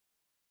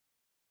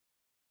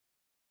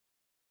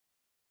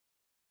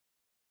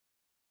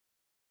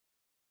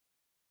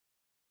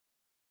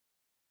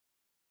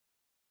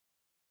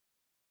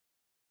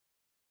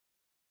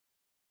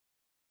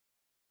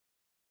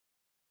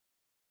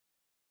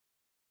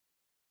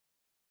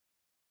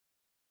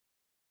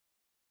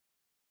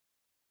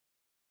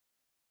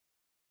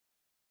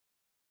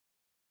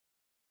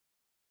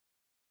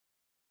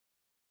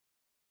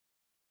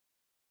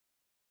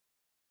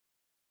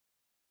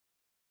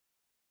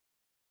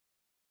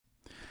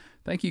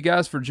Thank you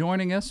guys for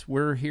joining us.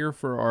 We're here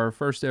for our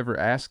first ever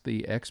Ask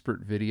the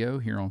Expert video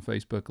here on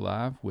Facebook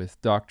Live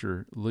with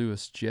Dr.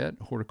 Lewis Jett,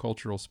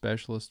 horticultural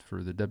specialist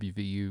for the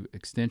WVU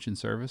Extension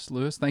Service.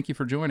 Lewis, thank you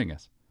for joining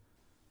us.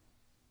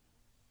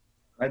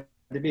 Glad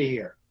to be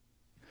here.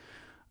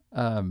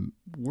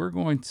 We're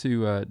going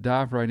to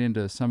dive right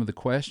into some of the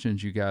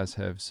questions you guys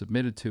have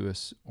submitted to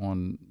us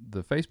on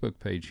the Facebook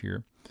page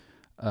here.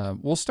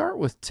 We'll start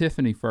with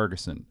Tiffany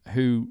Ferguson,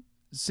 who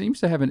seems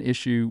to have an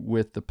issue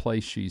with the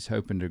place she's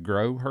hoping to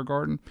grow her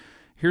garden.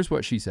 Here's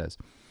what she says.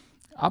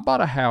 I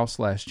bought a house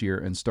last year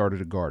and started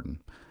a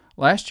garden.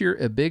 Last year,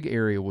 a big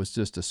area was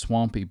just a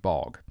swampy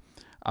bog.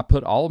 I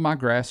put all of my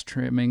grass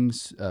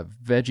trimmings,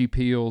 veggie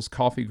peels,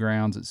 coffee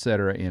grounds,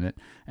 etc. in it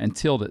and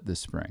tilled it this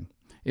spring.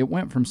 It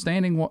went from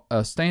standing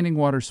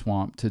water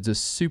swamp to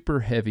just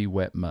super heavy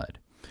wet mud.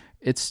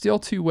 It's still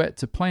too wet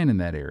to plant in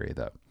that area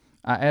though.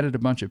 I added a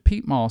bunch of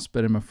peat moss,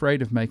 but I'm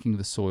afraid of making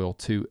the soil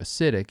too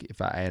acidic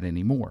if I add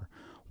any more.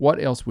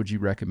 What else would you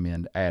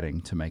recommend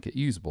adding to make it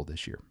usable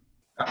this year?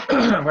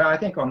 Well, I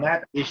think on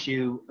that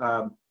issue,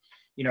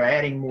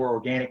 adding more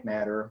organic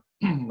matter,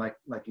 like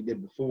you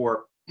did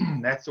before,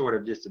 that sort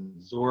of just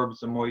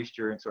absorbs the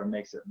moisture and sort of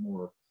makes it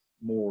more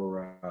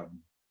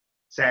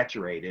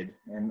saturated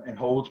and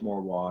holds more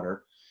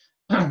water.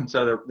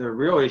 So the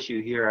real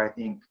issue here, I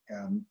think,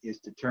 is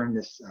to turn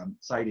this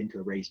site into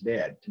a raised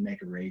bed, to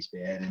make a raised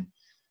bed, and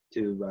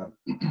to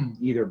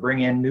either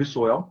bring in new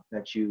soil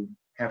that you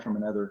have from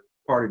another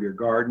part of your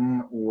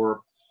garden,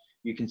 or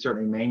you can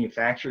certainly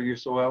manufacture your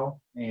soil.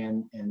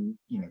 And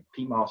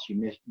peat moss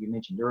you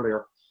mentioned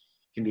earlier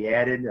can be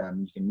added.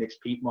 You can mix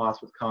peat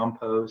moss with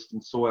compost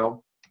and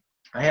soil.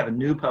 I have a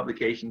new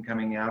publication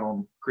coming out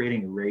on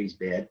creating a raised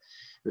bed.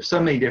 There's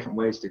so many different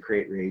ways to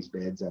create raised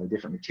beds out of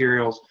different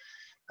materials.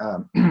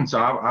 So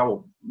I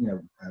will,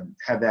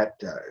 have that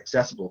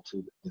accessible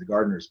to the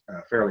gardeners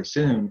fairly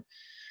soon.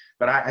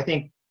 But I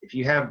think if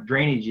you have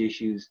drainage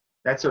issues,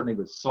 that certainly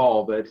would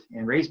solve it.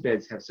 And raised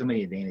beds have so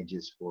many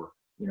advantages for,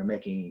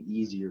 making it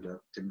easier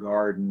to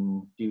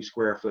garden, do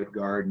square foot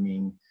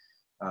gardening,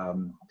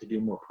 to do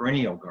more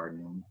perennial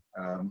gardening.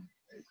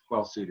 It's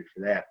well suited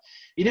for that.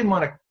 If you didn't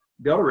want to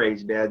build a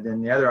raised bed,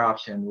 then the other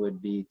option would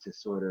be to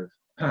sort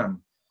of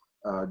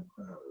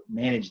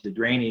manage the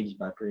drainage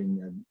by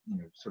putting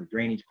sort of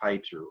drainage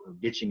pipes or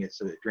ditching it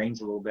so that it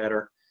drains a little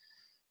better.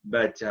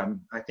 But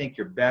I think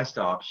your best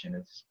option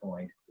at this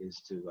point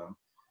is to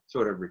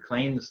sort of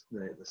reclaim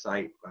the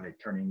site by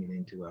turning it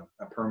into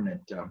a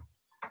permanent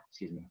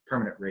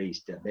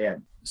raised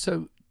bed.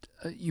 So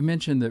you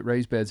mentioned that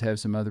raised beds have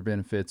some other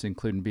benefits,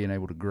 including being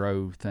able to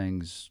grow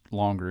things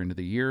longer into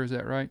the year. Is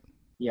that right?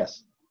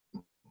 Yes.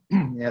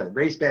 Yeah, the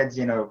raised beds,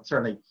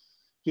 certainly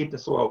keep the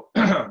soil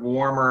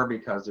warmer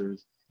because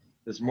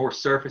there's more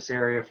surface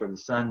area for the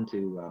sun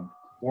to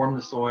warm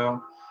the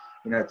soil.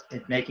 It's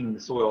making the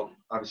soil,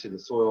 obviously the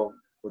soil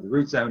or the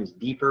root zone is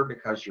deeper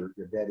because your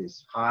bed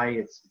is high.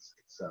 It's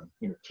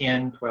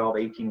 10, 12,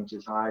 18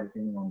 inches high,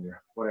 depending on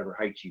your whatever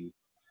height you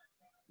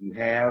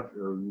have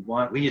or you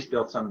want. We just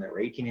built some that were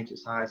 18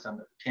 inches high, some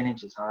that were 10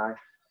 inches high.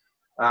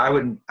 I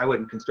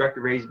wouldn't construct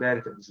a raised bed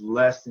if it was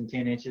less than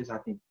 10 inches. I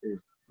think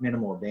there's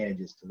minimal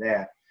advantages to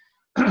that.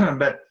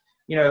 But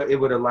it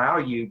would allow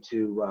you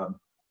to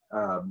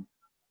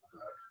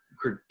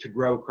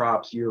grow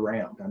crops year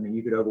round. I mean,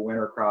 you could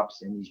overwinter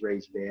crops in these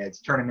raised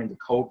beds, turn them into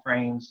cold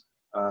frames.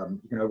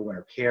 You can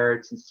overwinter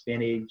carrots and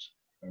spinach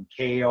and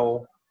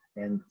kale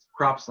and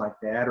crops like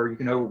that, or you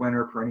can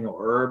overwinter perennial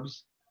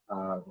herbs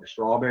or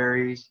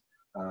strawberries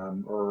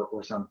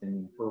or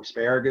something. For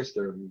asparagus,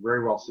 they're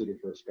very well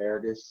suited for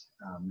asparagus.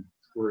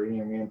 We're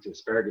entering into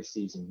asparagus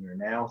season here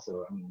now,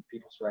 so I mean,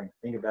 people are starting to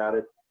think about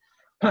it.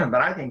 But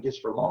I think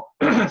just for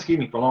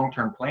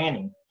long-term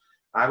planning,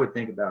 I would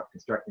think about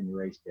constructing a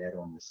raised bed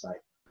on this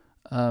site.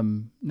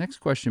 Next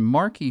question.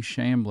 Marky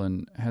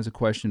Shamblin has a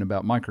question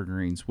about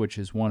microgreens, which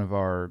is one of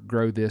our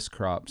Grow This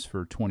crops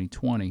for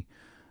 2020.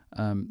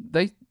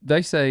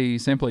 They say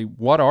simply,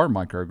 what are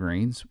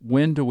microgreens?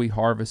 When do we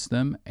harvest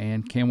them?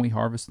 And can we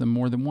harvest them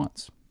more than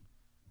once?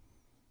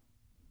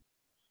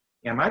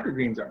 Yeah,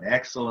 microgreens are an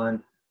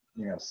excellent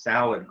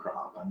salad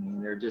crop. I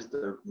mean,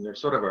 they're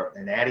sort of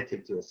an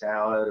additive to a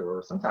salad,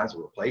 or sometimes a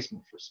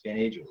replacement for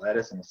spinach or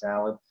lettuce in a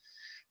salad.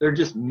 They're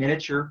just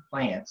miniature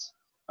plants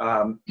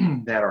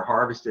that are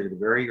harvested at a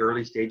very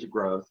early stage of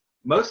growth.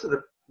 Most of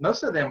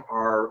them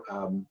are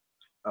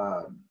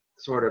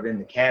sort of in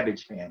the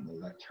cabbage family,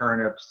 like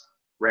turnips,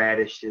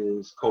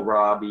 radishes,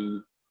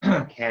 kohlrabi,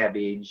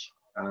 cabbage,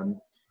 and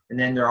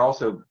then there are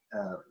also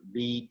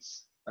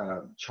beets,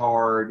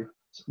 chard,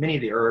 many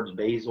of the herbs,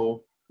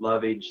 basil,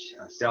 lovage,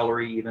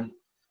 celery, even.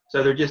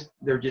 So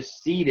they're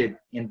just seeded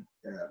in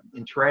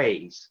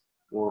trays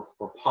or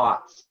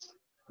pots,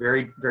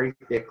 very very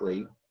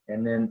thickly,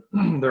 and then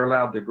they're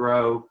allowed to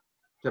grow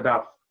to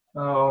about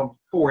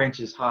 4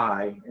 inches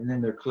high, and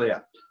then they're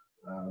clipped,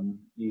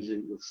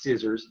 usually with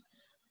scissors,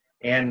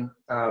 and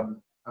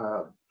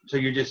so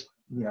you're just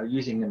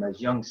using them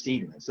as young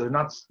seedlings. So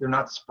they're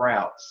not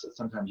sprouts.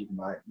 Sometimes you can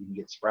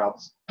get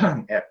sprouts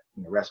at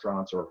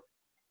restaurants or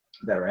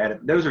that are added.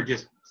 Those are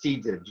just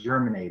seeds that have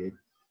germinated.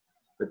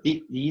 But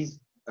these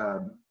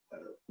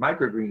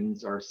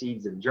microgreens are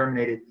seeds that have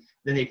germinated.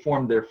 Then they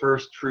form their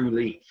first true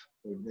leaf.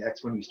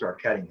 That's when you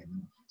start cutting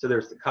them. So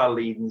there's the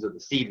cotyledons or the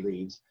seed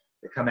leaves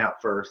that come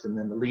out first, and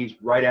then the leaves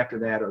right after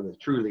that are the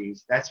true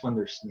leaves. That's when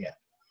they're snipped.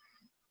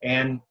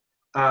 And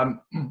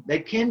they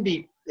can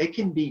be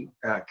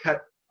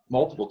cut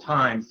multiple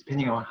times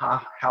depending on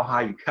how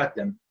high you cut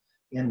them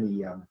in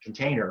the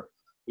container.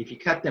 If you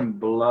cut them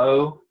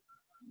below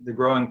the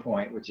growing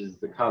point, which is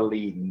the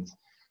cotyledons,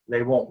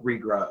 they won't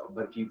regrow.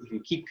 But if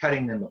you keep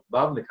cutting them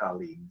above the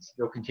cotyledons,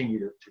 they'll continue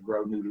to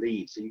grow new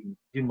leaves. So you can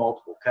do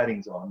multiple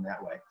cuttings on them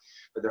that way.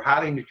 But they're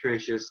highly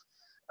nutritious.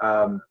 There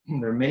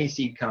are many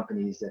seed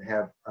companies that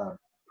have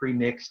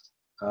pre-mixed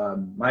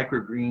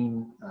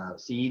microgreen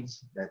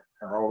seeds that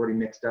are already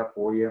mixed up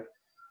for you.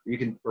 You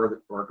can,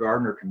 or a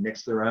gardener can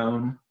mix their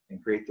own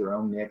and create their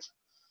own mix.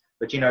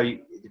 But, you know,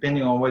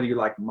 depending on whether you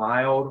like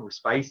mild or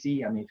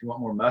spicy, I mean, if you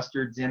want more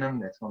mustards in them,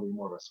 that's going to be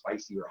more of a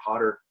spicy or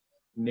hotter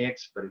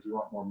mix. But if you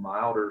want more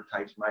milder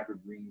types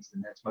microgreens,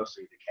 then that's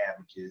mostly the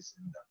cabbages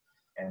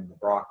and the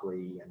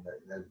broccoli and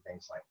the other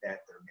things like that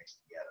that are mixed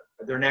together.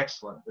 But they're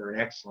an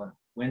excellent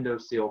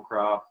windowsill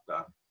crop,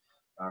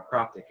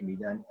 crop that can be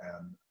done,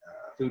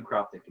 food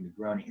crop that can be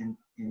grown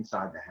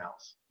inside the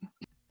house.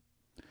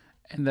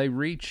 And they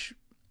reach,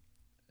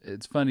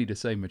 it's funny to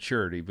say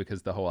maturity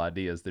because the whole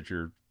idea is that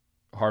you're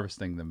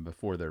harvesting them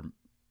before they're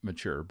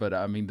mature. But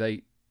I mean,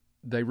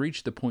 they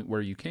reach the point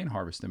where you can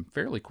harvest them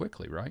fairly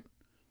quickly, right?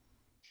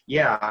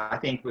 Yeah, I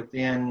think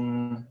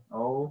within,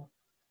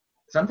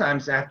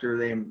 sometimes after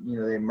they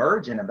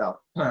emerge in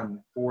about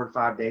 4 to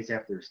 5 days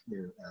after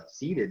they're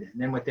seeded,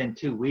 and then within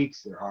 2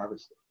 weeks they're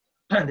harvested,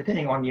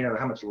 depending on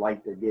how much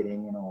light they're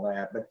getting and all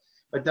that.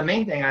 But the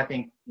main thing I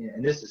think,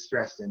 and this is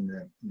stressed in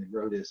the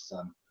Grow This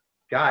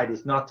guide,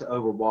 is not to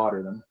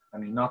overwater them. I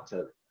mean, not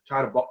to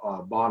try to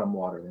bottom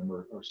water them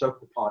or soak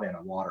the pot in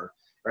water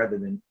rather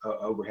than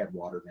overhead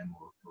water them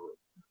or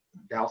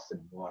douse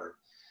them in water.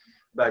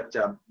 But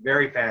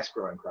very fast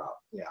growing crop,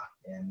 yeah.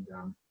 And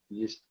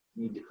you just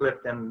need to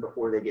clip them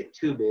before they get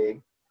too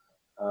big.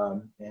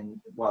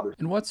 And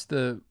what's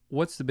the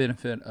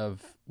benefit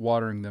of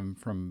watering them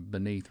from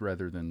beneath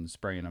rather than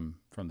spraying them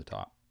from the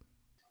top?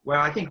 Well,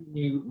 I think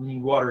when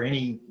you water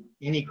any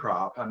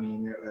crop, I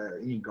mean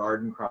any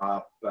garden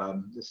crop,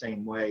 the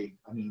same way.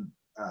 I mean,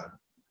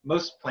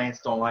 most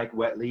plants don't like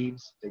wet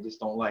leaves. They just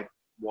don't like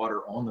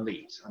water on the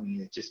leaves. I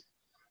mean, it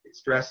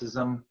stresses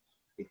them.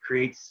 It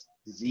creates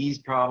disease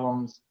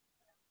problems.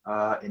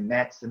 It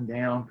mats them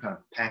down, kind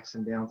of packs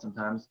them down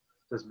sometimes.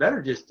 So it's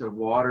better just to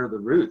water the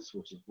roots,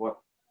 which is what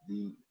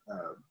the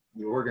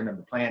organ of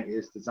the plant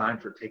is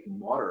designed for taking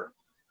water,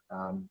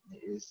 are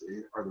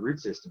the root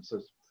system. So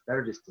it's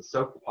better just to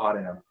soak the pot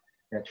in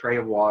a tray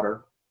of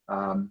water,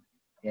 and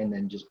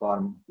then just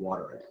bottom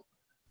water it.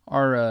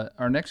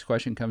 Our next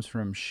question comes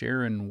from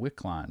Sharon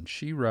Wickline.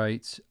 She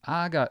writes,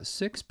 I got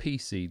 6 pea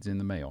seeds in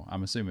the mail.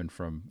 I'm assuming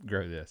from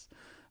Grow This.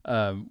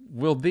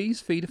 Will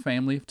these feed a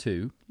family of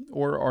 2,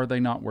 or are they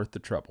not worth the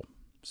trouble?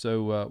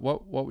 So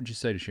what would you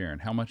say to Sharon?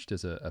 How much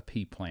does a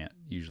pea plant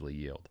usually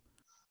yield?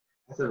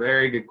 That's a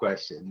very good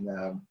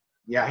question.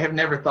 Yeah, I have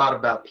never thought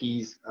about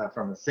peas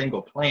from a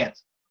single plant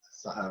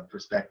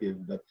perspective,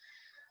 but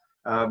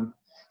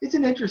it's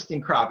an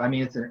interesting crop. I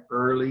mean, it's an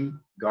early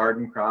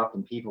garden crop,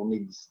 and people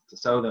need to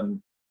sow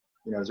them,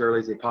 as early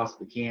as they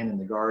possibly can in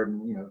the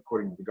garden,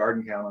 according to the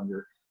garden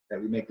calendar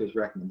that we make those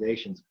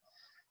recommendations.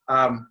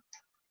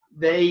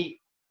 They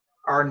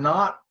are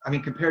not, I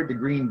mean, compared to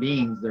green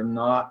beans, they're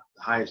not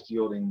the highest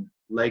yielding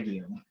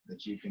legume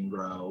that you can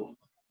grow.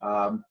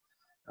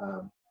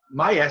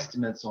 My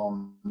estimates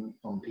on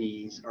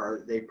peas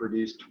are they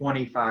produce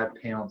 25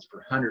 pounds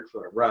per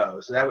 100-foot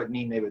row. So that would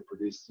mean they would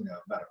produce,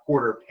 about a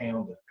quarter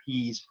pound of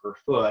peas per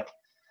foot.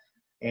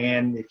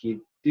 And if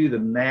you do the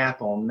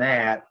math on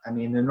that, I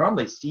mean, they're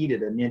normally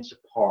seeded an inch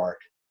apart.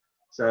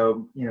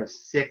 So,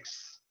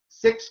 6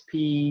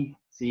 pea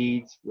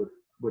seeds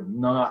would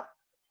not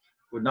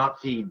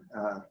feed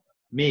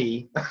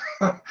me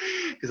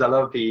because I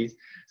love peas.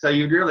 So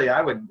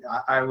I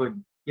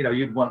would,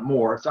 you'd want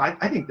more. So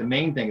I think the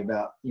main thing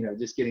about,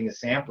 just getting a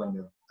sampling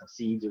of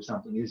seeds or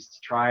something is to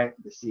try it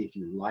to see if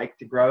you like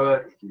to grow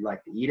it, if you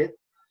like to eat it,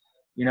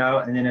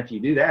 and then if you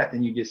do that,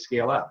 then you just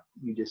scale up.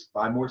 You just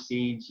buy more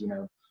seeds,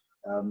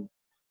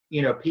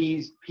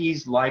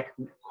 peas like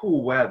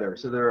cool weather.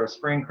 So they're a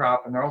spring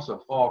crop and they're also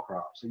a fall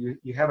crop. So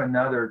you have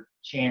another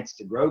chance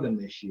to grow them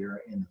this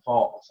year in the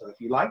fall. So if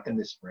you like them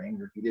this spring,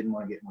 or if you didn't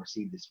want to get more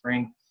seed this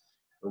spring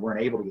or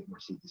weren't able to get more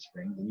seed this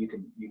spring, then you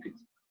could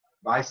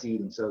buy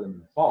seed and sow them in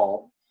the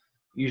fall,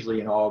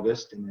 usually in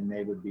August, and then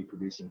they would be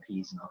producing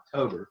peas in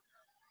October.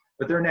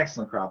 But they're an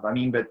excellent crop. I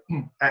mean, but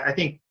I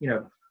think,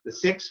 the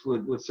 6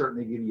 would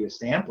certainly give you a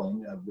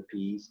sampling of the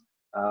peas.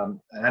 And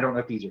I don't know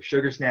if these are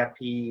sugar snap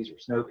peas or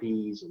snow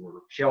peas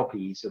or shell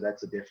peas, so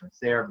that's a difference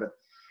there. But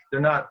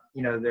they're not,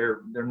 they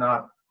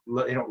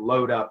don't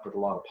load up with a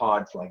lot of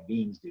pods like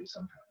beans do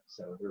sometimes.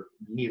 So you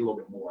need a little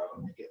bit more of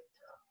them to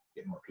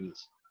get more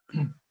peas.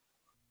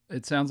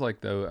 It sounds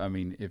like, though, I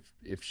mean,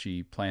 if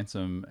she plants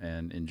them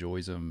and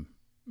enjoys them,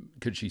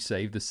 could she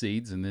save the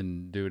seeds and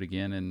then do it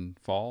again in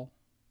fall?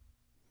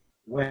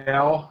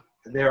 Well,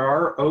 there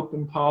are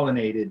open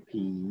pollinated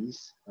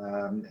peas,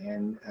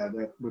 and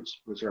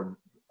which are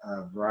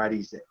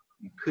varieties that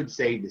you could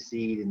save the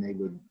seed, and they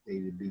would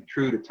be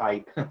true to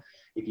type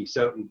if you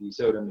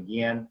sowed them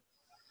again.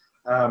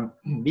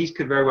 These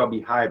could very well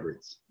be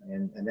hybrids,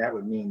 and that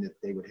would mean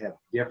that they would have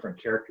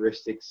different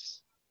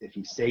characteristics if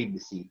you saved the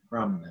seed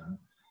from them.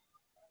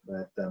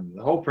 But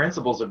the whole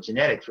principles of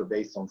genetics were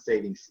based on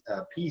saving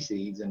pea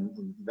seeds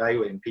and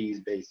evaluating peas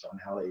based on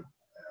how they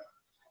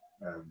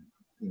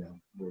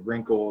were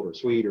wrinkled or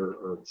sweet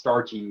or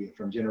starchy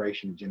from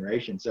generation to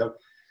generation. So,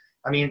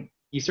 I mean,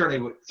 you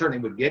certainly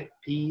would get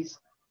peas,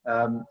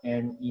 and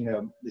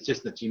it's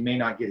just that you may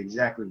not get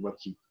exactly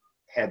what you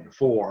had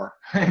before.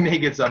 You may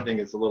get something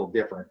that's a little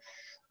different.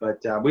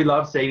 But we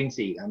love saving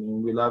seed. I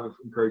mean, we love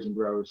encouraging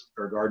growers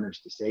or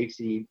gardeners to save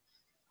seed.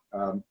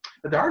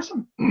 But there are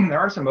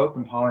some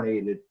open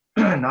pollinated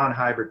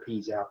non-hybrid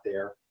peas out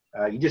there.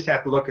 You just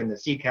have to look in the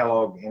seed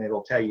catalog, and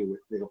it'll tell you,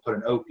 it'll put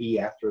an OP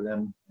after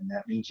them, and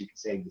that means you can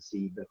save the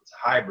seed. But if it's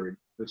a hybrid,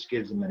 which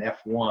gives them an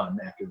F1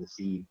 after the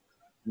seed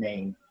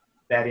name,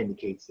 that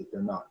indicates that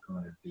they're not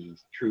going to be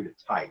true to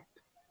type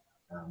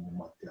than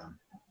what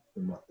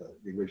the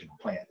original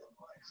plant looked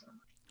like.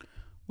 So.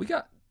 We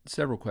got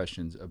several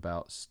questions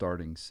about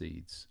starting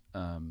seeds.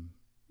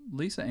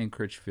 Lisa Ann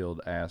Critchfield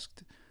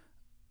asked,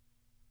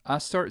 I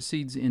start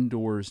seeds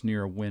indoors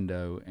near a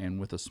window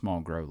and with a small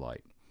grow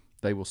light.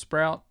 They will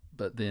sprout,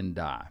 but then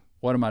die.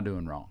 What am I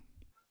doing wrong?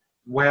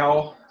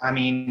 Well, I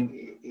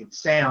mean, it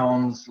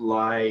sounds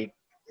like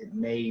it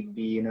may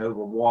be an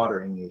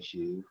overwatering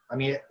issue. I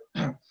mean,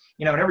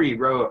 whenever you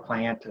grow a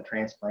plant, a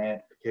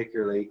transplant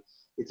particularly,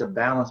 it's a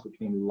balance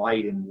between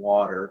light and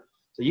water.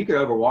 So you could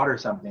overwater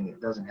something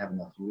that doesn't have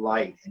enough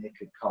light, and it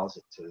could cause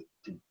it to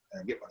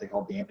get what they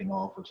call damping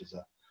off, which is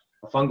a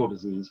fungal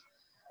disease.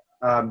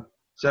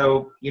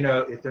 So,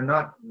 if they're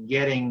not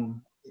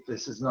getting, if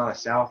this is not a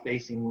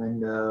south-facing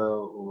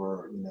window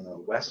or, a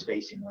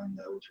west-facing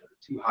window, which are the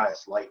two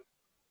highest light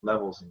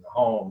levels in the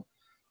home,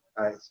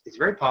 it's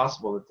very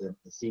possible that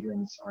the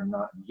seedlings are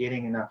not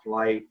getting enough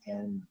light,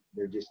 and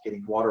they're just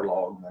getting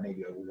waterlogged, and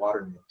maybe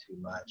overwatering them too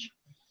much.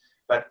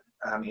 But,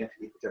 I mean,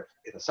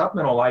 if a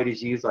supplemental light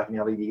is used, like an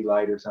LED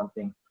light or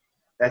something,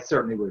 that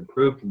certainly would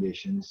improve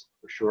conditions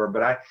for sure.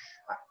 But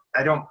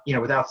I don't,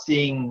 without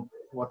seeing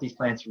what these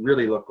plants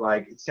really look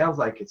like, it sounds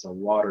like it's a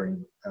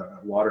watering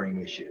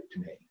issue to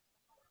me.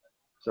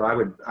 So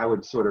I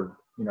would sort of,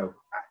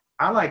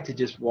 I like to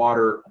just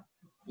water,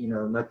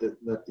 let the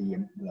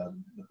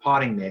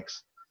potting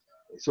mix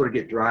sort of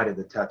get dry to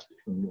the touch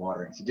between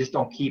watering. So just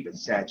don't keep it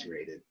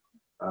saturated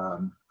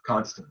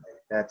constantly.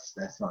 That's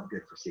not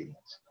good for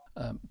seedlings.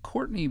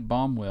 Courtney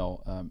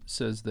Baumwell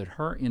says that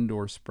her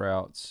indoor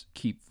sprouts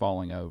keep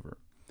falling over.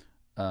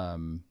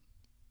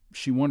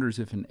 She wonders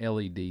if an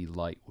LED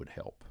light would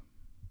help.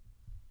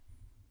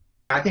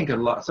 I think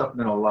a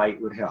supplemental light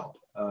would help.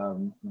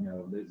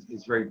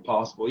 It's very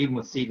possible, even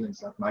with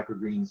seedlings like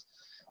microgreens,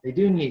 they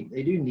do need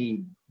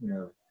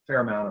a fair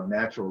amount of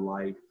natural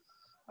light.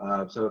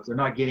 So if they're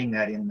not getting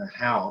that in the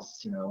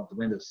house, at the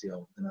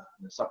windowsill, then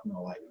a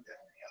supplemental light would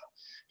definitely help.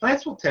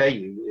 Plants will tell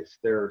you if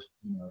there's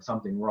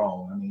something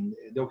wrong. I mean,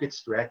 they'll get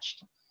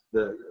stretched.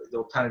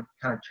 They'll kind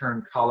of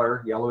turn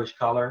color, yellowish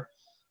color,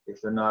 if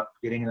they're not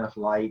getting enough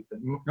light. But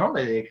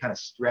normally they kind of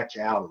stretch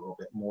out a little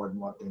bit more than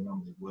what they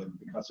normally would,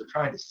 because they're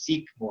trying to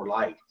seek more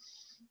light,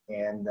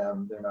 and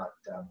they're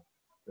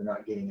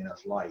not getting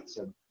enough light.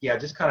 So yeah,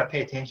 just kind of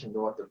pay attention to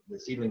what the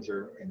seedlings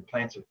and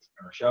plants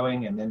are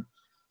showing, and then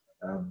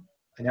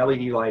an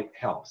LED light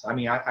helps. I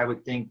mean, I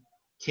would think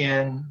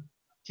 10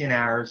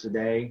 hours a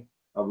day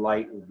of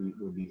light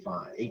would be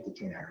fine. 8 to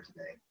 10 hours a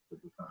day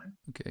would be fine.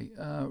 Okay.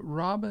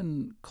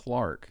 Robin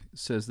Clark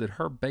says that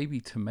her baby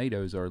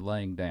tomatoes are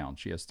laying down.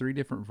 She has 3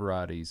 different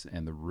varieties,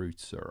 and the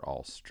roots are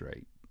all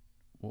straight.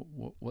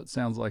 What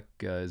sounds like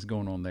is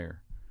going on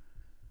there?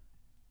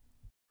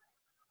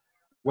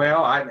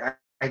 Well,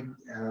 that's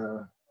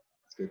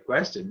a good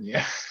question.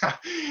 Yeah.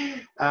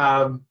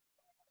 I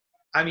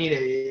mean,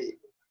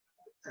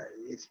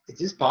 it's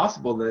just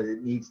possible that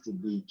it needs to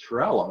be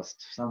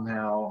trellised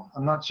somehow.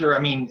 I'm not sure. I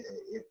mean,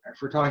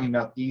 if we're talking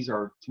about these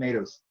are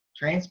tomatoes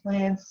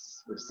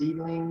transplants or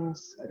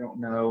seedlings, I don't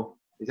know.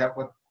 Is that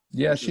what?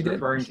 Yeah, she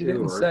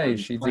didn't say.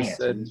 She just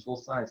said full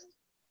size.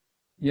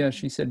 Yeah,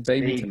 she said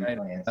baby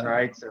tomato plants,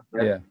 right? So,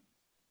 yeah.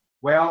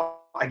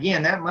 Well,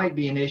 again, that might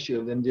be an issue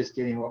of them just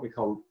getting what we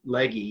call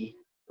leggy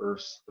or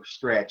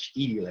stretched.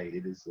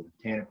 Etiolated is the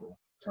botanical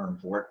term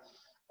for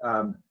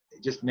it.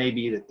 It just may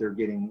be that they're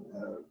getting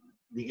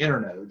the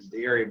internodes,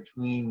 the area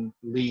between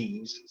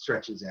leaves,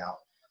 stretches out.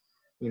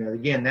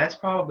 Again, that's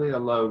probably a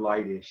low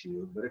light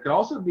issue, but it could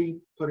also be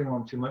putting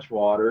on too much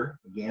water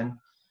again.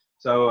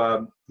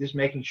 So just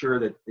making sure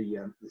that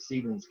the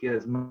seedlings get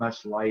as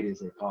much light as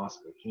they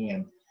possibly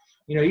can.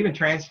 Even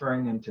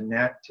transferring them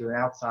to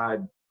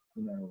outside,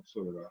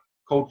 sort of a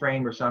cold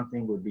frame or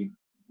something would be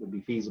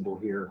feasible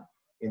here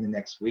in the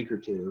next week or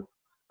two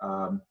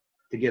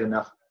to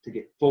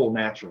get full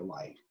natural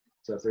light.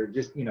 So if they're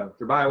just, if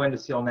they're by a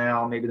windowsill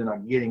now, maybe they're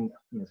not getting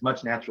as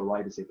much natural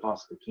light as they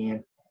possibly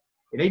can.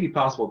 It may be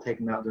possible to take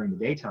them out during the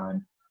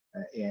daytime,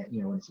 and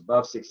when it's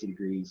above 60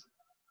 degrees,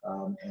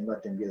 and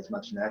let them get as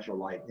much natural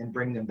light, then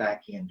bring them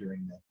back in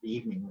during the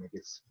evening when it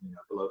gets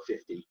below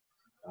 50,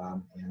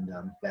 and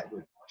that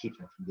would keep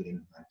them from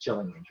getting a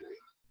chilling injury.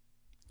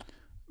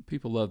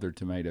 People love their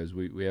tomatoes.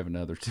 We have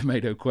another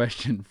tomato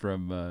question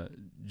from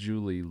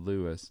Julie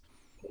Lewis.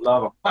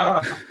 Love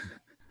them.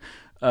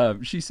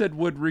 She said,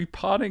 would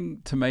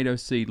repotting tomato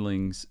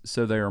seedlings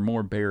so they are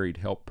more buried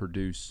help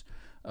produce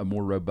a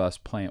more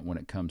robust plant when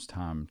it comes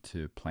time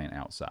to plant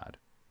outside?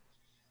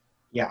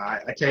 Yeah,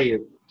 I tell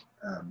you,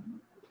 the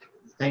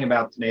thing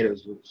about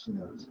tomatoes, which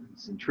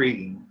is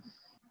intriguing,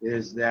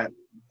 is that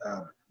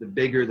the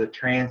bigger the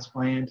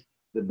transplant,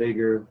 the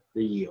bigger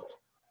the yield.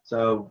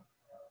 So,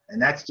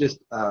 and that's just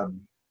a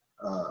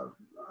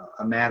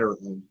matter of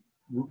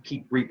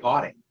keep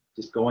repotting,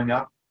 just going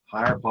up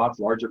higher pots,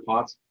 larger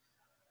pots.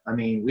 I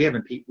mean, we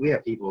have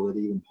people that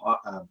even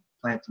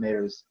plant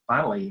tomatoes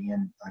finally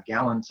in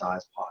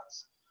gallon-sized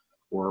pots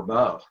or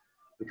above,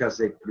 because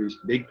they produce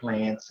big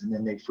plants and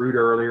then they fruit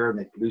earlier and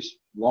they produce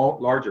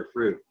larger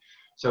fruit.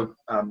 So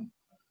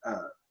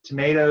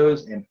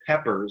tomatoes and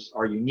peppers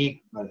are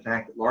unique by the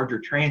fact that larger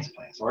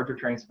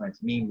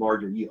transplants mean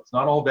larger yields.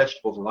 Not all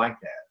vegetables are like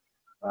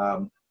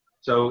that.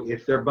 So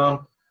if they're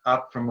bumped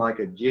up from like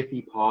a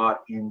jiffy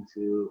pot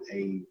into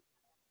a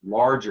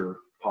larger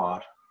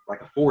pot,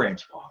 like a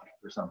 4-inch pot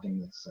or something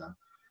that's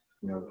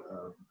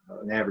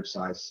an average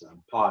size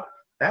pot,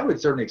 that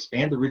would certainly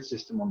expand the root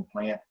system on the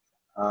plant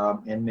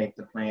and make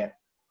the plant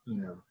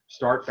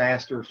start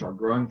faster, start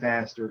growing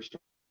faster,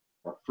 start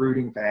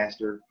fruiting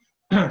faster.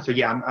 So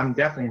yeah, I'm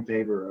definitely in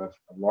favor of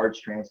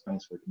large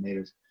transplants for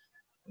tomatoes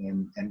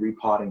and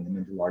repotting them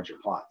into larger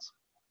pots.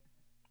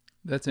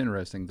 That's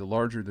interesting. The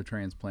larger the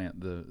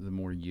transplant, the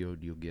more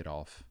yield you'll get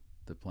off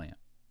the plant.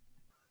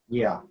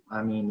 Yeah,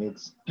 I mean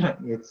it's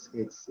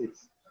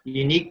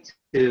unique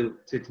to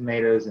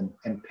tomatoes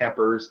and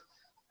peppers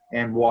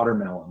and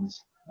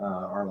watermelons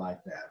are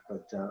like that.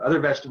 But other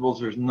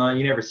vegetables, you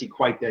never see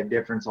quite that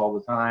difference all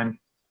the time.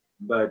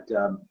 But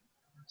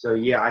so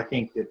yeah, I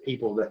think that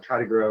people that try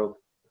to grow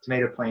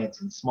tomato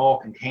plants in small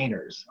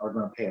containers are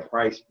going to pay a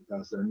price,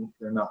 because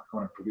they're not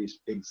going to produce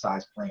big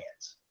size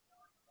plants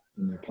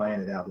when they're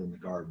planted out in the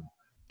garden.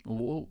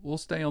 We'll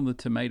stay on the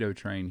tomato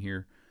train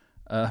here.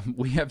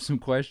 We have some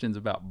questions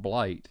about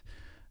blight.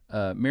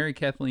 Mary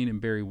Kathleen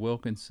and Barry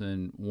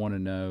Wilkinson want to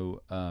know,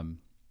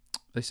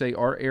 they say,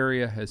 our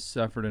area has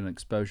suffered an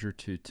exposure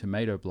to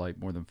tomato blight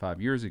more than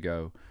 5 years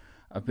ago.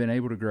 I've been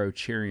able to grow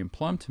cherry and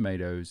plum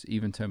tomatoes,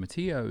 even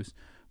tomatillos,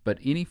 but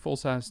any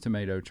full-size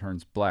tomato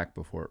turns black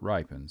before it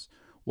ripens.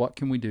 What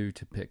can we do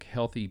to pick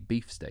healthy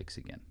beefsteaks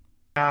again?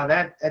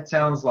 That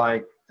sounds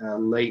like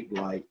late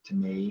blight to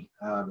me.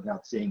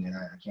 Without seeing it,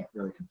 I can't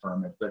really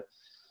confirm it.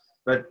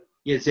 But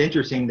it's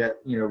interesting that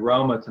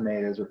Roma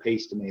tomatoes or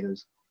paste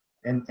tomatoes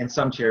and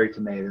some cherry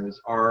tomatoes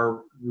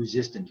are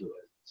resistant to it.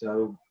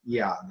 So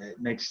yeah, it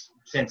makes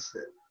sense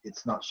that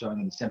it's not showing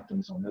any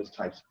symptoms on those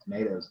types of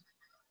tomatoes.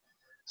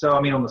 So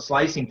I mean, on the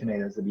slicing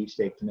tomatoes, the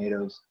beefsteak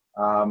tomatoes,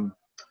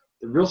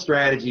 the real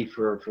strategy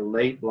for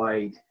late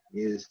blight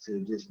is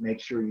to just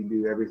make sure you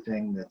do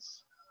everything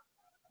that's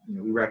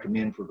we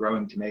recommend for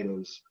growing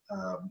tomatoes.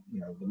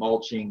 The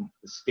mulching,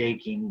 the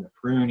staking, the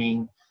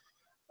pruning,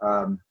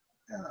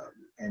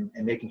 and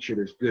making sure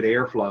there's good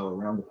airflow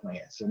around the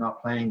plants. So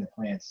not planting the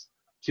plants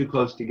too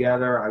close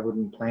together. I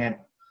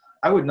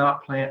would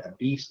not plant a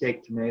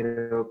beefsteak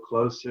tomato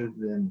closer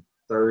than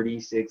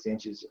 36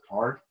 inches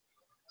apart.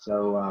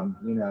 So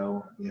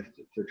if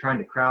they're trying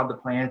to crowd the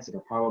plants,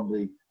 it'll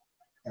probably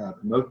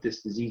promote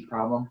this disease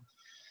problem.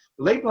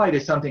 Late blight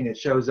is something that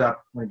shows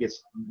up when it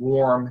gets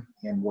warm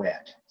and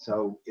wet.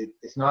 So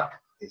it's not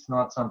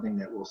something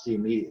that we'll see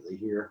immediately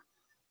here.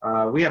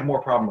 We have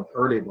more problem with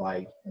early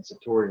blight and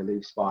septoria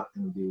leaf spot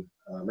than we do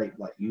late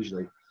blight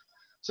usually.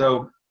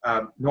 So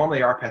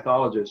normally our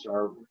pathologist,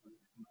 our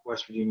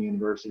West Virginia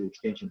University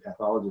Extension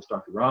pathologist,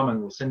 Dr.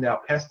 Rahman, will send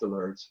out pest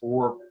alerts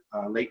for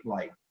late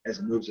blight as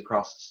it moves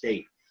across the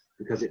state,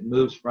 because it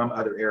moves from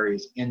other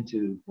areas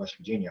into West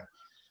Virginia.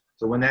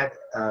 So when that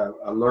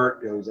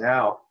alert goes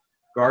out,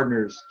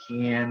 gardeners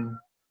can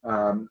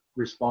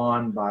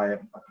respond by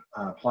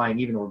applying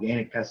even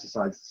organic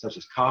pesticides such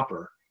as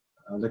copper,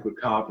 liquid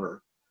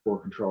copper,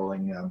 for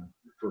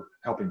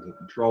helping to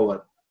control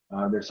it.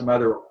 There's some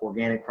other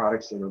organic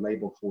products that are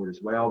labeled for it as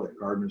well that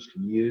gardeners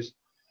can use.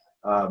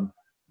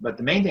 But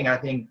the main thing I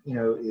think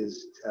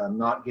is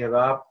not give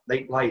up.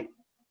 Late blight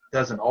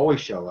doesn't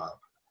always show up.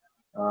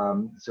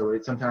 So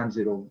sometimes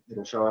it'll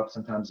show up,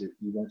 sometimes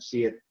you won't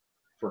see it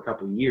for a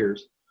couple of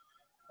years.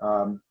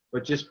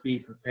 But just be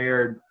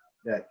prepared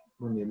that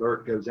when the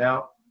alert goes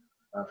out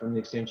from the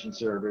Extension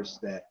Service,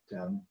 that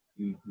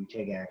you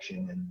take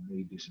action and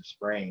maybe do some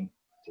spraying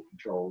to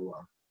control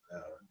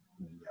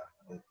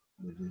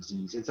the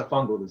disease. It's a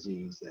fungal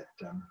disease that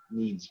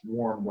needs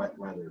warm, wet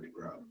weather to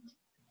grow.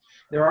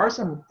 There are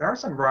some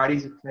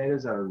varieties of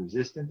tomatoes that are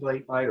resistant to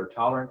late blight or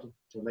tolerant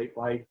to late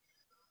blight.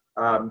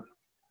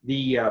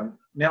 The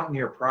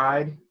Mountaineer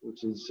Pride,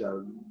 which is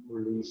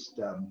released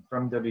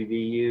from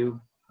WVU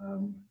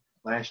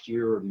last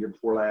year or the year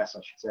before last,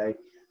 I should say,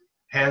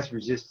 has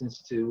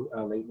resistance to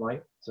late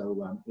blight.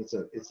 So it's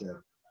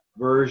a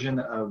version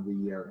of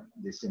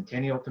the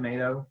Centennial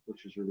tomato,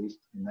 which was released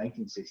in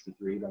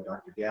 1963 by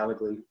Dr.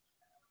 Gallegly.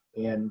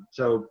 And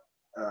so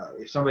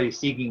if somebody's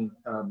seeking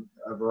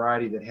a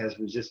variety that has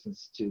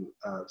resistance to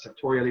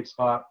septoria leaf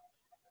spot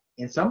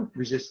and some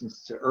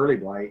resistance to early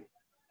blight,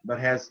 but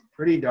has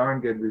pretty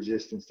darn good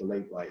resistance to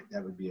late blight,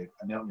 that would be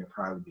a Mountaineer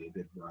Pride would be a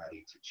good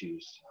variety to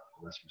choose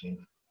for West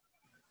Virginia.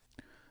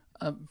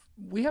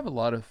 We have a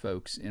lot of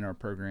folks in our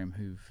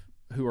program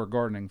who are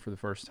gardening for the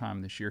first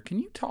time this year. Can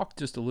you talk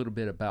just a little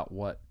bit about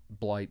what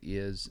blight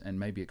is and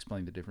maybe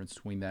explain the difference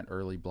between that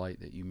early blight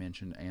that you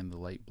mentioned and the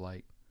late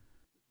blight?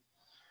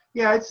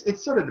 Yeah,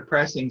 it's sort of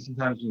depressing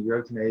sometimes when you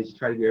grow tomatoes. You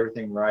try to do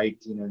everything right,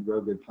 grow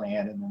a good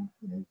plant, and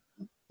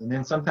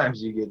then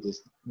sometimes you get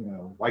just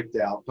wiped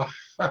out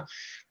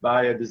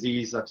by a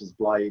disease such as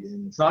blight,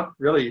 and it's not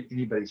really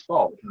anybody's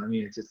fault. I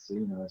mean, it's just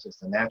it's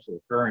just a natural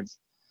occurrence.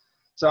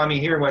 So I mean,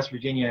 here in West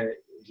Virginia,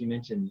 as you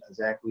mentioned,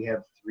 Zach, we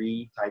have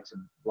 3 types of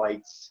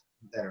blights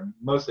that are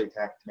mostly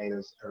attack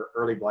tomatoes: or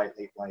early blight,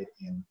 late blight,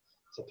 and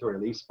septoria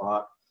leaf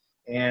spot.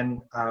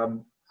 And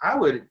I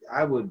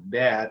would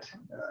bet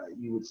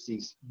you would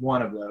see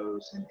one of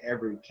those in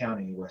every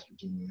county in West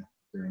Virginia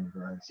during the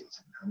growing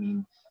season. I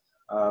mean,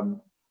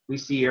 we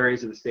see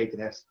areas of the state that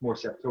have more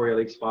septoria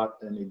leaf spot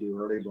than they do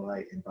early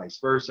blight, and vice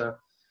versa.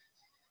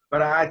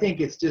 But I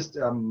think it's just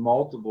a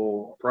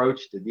multiple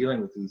approach to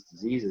dealing with these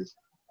diseases.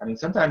 I mean,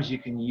 sometimes you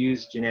can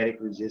use genetic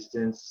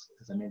resistance,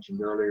 as I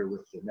mentioned earlier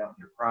with the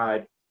Mountaineer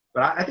Pride,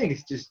 but I think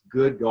it's just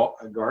good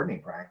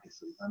gardening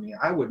practices. I mean,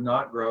 I would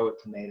not grow a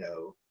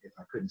tomato if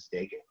I couldn't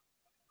stake it.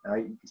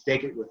 You can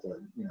stake it with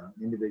an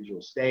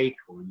individual stake,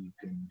 or you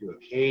can do a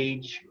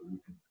cage, or you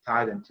can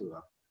tie them to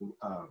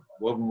a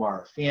woven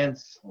wire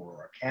fence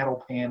or a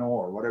cattle panel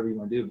or whatever you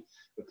want to do.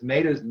 But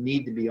tomatoes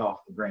need to be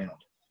off the ground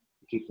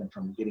to keep them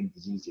from getting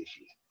disease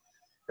issues.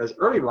 Because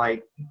early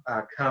blight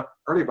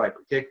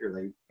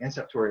particularly, and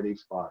septoria leaf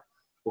spot,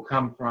 will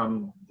come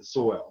from the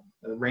soil,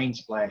 the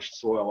rain-splashed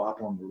soil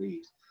up on the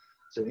leaves.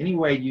 So any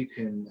way you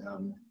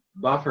can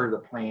buffer the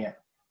plant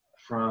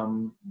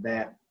from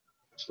that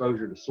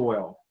exposure to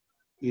soil,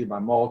 either by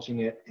mulching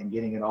it and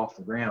getting it off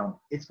the ground,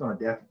 it's going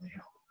to definitely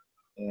help.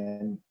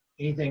 And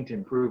anything to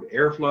improve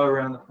airflow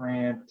around the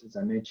plant, as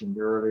I mentioned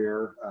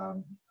earlier,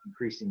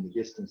 increasing the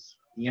distance,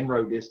 the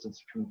in-row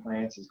distance between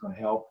plants is going to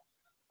help.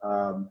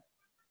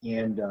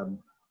 And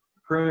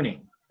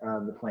pruning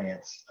the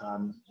plants.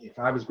 If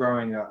I was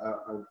growing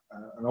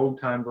an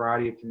old-time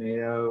variety of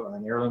tomato,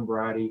 an heirloom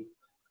variety,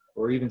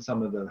 or even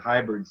some of the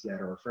hybrids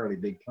that are fairly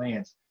big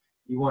plants,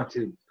 you want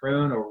to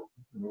prune, or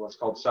what's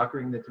called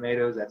suckering the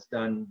tomatoes. That's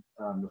done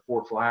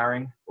before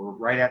flowering or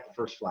right at the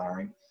first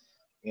flowering.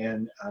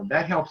 And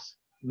that helps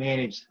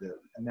manage the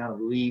amount of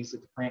leaves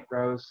that the plant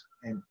grows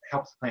and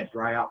helps the plant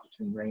dry out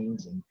between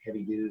rains and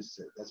heavy dews,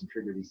 so it doesn't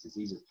trigger these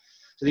diseases.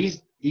 So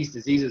these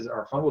diseases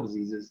are fungal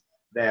diseases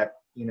that,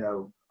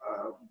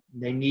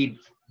 they need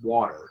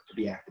water to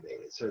be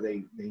activated. So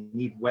they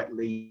need wet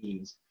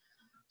leaves.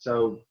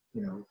 So,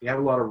 if you have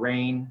a lot of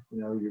rain,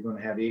 you're going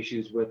to have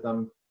issues with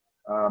them.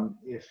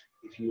 If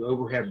you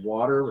overhead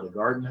water with a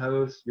garden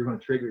hose, you're going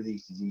to trigger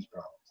these disease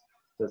problems.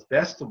 So it's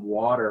best to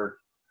water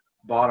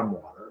bottom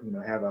water,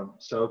 have a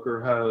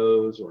soaker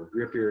hose or a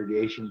drip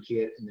irrigation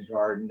kit in the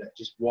garden that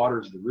just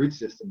waters the root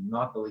system,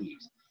 not the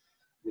leaves.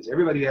 Because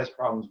everybody who has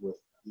problems with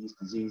these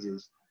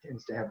diseases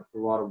tends to have a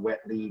lot of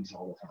wet leaves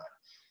all the time.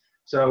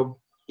 So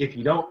if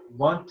you don't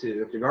want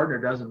to, if the gardener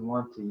doesn't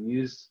want to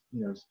use,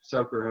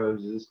 soaker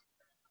hoses,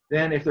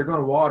 then if they're going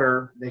to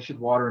water, they should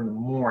water in the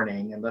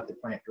morning and let the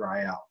plant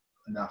dry out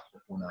enough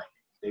before night.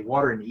 If they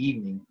water in the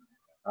evening,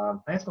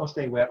 plant's going to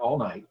stay wet all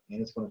night,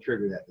 and it's going to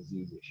trigger that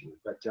disease issue.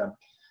 But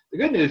the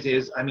good news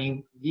is,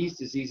 these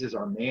diseases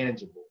are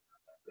manageable.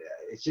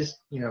 It's just,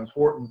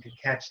 important to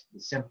catch the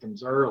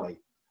symptoms early.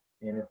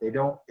 And if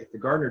the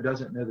gardener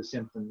doesn't know the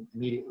symptom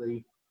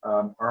immediately,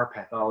 our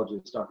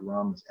pathologist, Dr.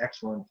 Ram, is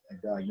excellent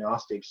at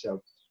diagnostics.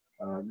 So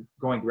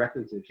going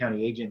directly to the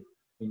county agent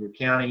in your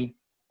county,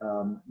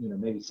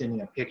 maybe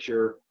sending a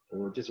picture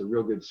or just a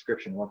real good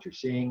description of what you're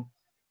seeing.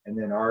 And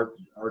then our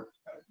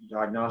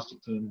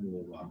diagnostic team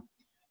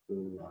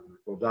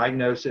will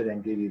diagnose it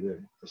and give you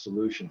the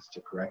solutions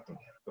to correcting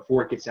it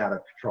before it gets out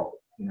of control.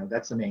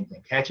 That's the main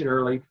thing. Catch it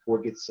early before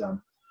it gets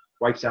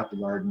wipes out the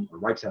garden, or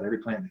wipes out every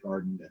plant in the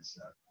garden that's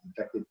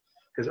infected.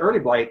 Because early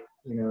blight,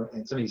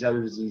 and some of these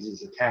other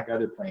diseases attack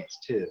other plants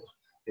too.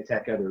 They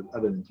attack other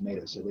than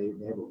tomatoes. So they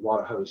have a lot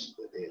of hosts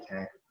that they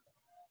attack.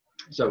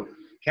 So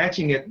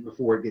catching it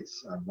before it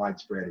gets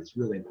widespread is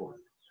really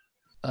important.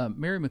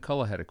 Mary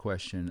McCullough had a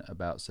question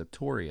about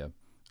septoria.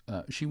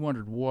 She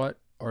wondered, what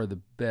are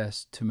the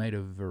best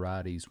tomato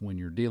varieties when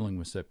you're dealing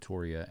with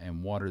septoria,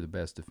 and what are the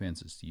best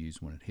defenses to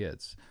use when it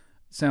hits?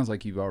 It sounds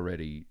like you've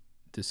already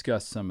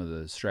discussed some of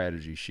the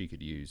strategies she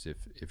could use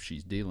if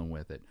she's dealing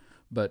with it.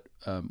 But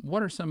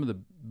what are some of the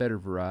better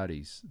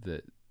varieties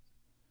that?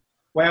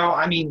 Well,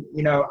 I mean,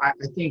 I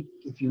think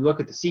if you look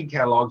at the seed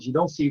catalogs, you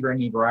don't see very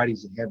many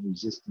varieties that have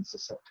resistance to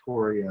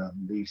septoria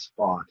leaf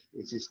spot.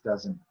 It just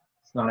doesn't,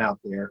 it's not out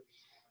there.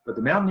 But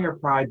the Mountaineer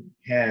Pride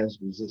has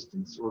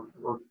resistance, or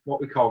what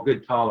we call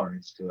good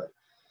tolerance to it.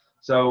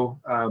 So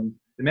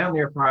the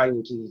Mountaineer Pride,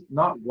 which is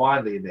not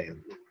widely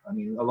available, I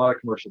mean, a lot of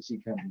commercial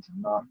seed companies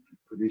have not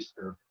produced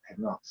or have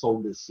not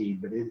sold this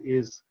seed, but it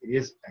is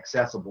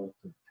accessible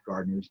to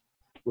gardeners,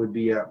 would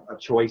be a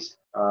choice.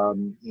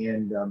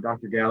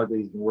 Dr. Gallagher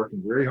has been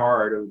working very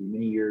hard over the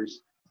many years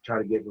to try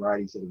to get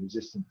varieties that are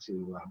resistant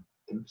to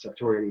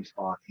septoria leaf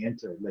spot and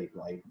to late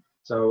blight.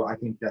 So I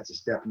think that's a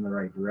step in the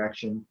right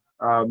direction.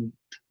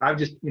 I've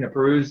just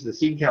perused the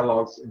seed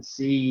catalogs and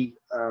see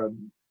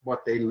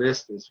what they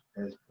list as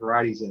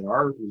varieties that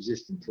are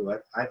resistant to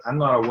it. I'm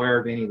not aware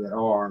of any that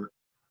are.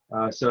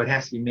 So it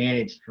has to be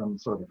managed from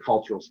sort of a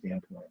cultural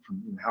standpoint,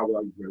 from how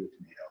well you grow the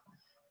tomato.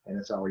 And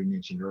it's already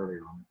mentioned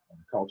earlier on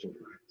cultural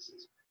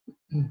practices.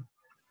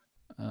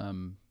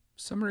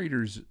 Some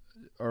readers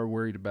are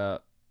worried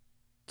about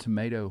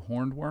tomato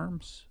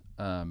hornworms.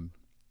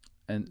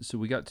 And so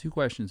we got two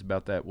questions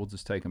about that. We'll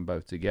just take them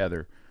both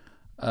together.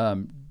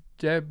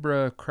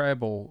 Deborah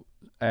Crabble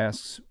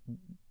asks,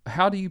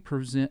 how do you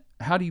prevent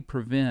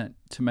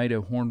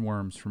tomato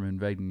hornworms from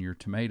invading your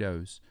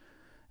tomatoes?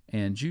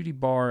 And Judy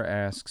Barr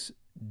asks,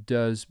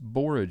 does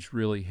borage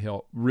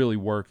really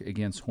work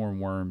against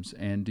hornworms,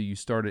 and do you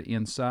start it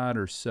inside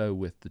or sow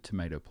with the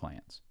tomato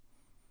plants?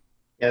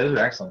 Yeah, those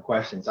are excellent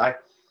questions. I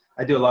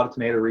do a lot of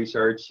tomato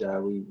research.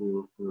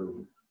 We're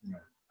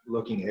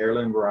looking at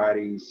heirloom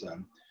varieties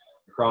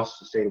across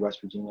the state of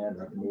West Virginia,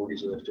 the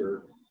mortgage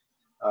lifter.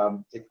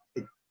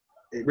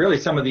 It really,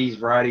 some of these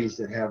varieties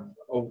that have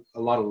a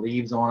lot of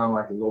leaves on them,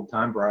 like the old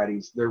time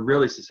varieties, they're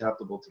really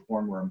susceptible to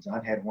hornworms.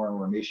 I've had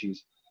hornworm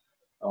issues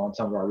on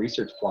some of our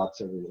research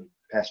plots over the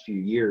past few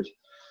years.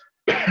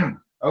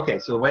 Okay,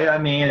 so the way I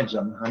manage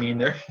them, I mean,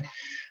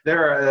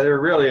 they're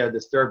really a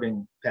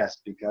disturbing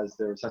pest because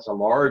they're such a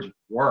large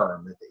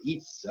worm that they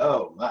eat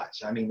so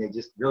much. I mean, they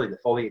just really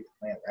defoliate the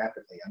plant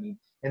rapidly. I mean,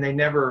 and they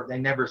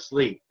never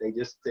sleep. They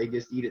just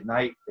eat at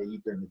night. They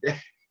eat during the day.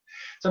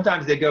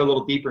 Sometimes they go a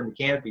little deeper in the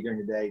canopy during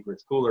the day where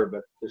it's cooler,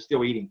 but they're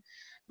still eating.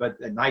 But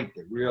at night,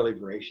 they're really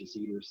voracious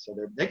eaters. So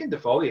they can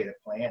defoliate a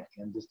plant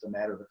in just a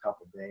matter of a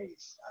couple of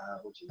days,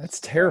 which is that's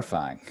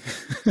terrifying.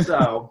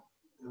 So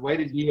the way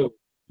to deal,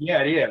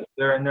 yeah, it is.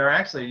 They're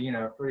actually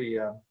pretty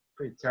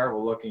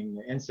terrible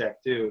looking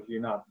insect too.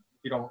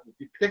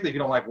 Particularly if you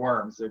don't like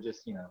worms, they're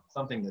just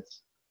something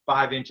that's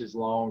 5 inches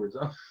long or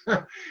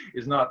something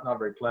is not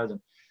very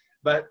pleasant.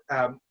 But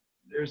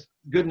there's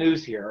good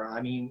news here.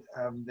 I mean,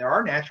 there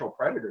are natural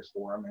predators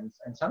for them,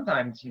 and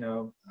sometimes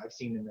I've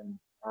seen them in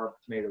our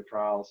tomato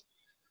trials,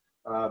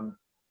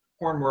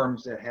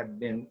 hornworms that have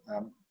been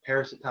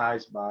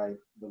parasitized by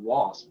the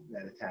wasp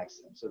that attacks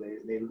them. So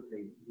they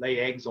lay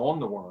eggs on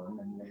the worm,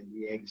 and then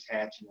the eggs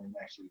hatch and then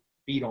actually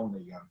feed on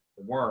the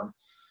worm.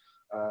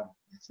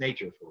 It's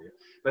nature for you.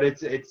 But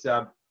it's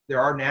there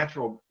are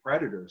natural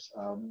predators,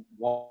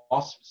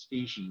 wasp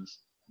species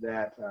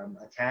that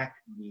attack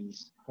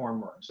these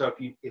hornworms. So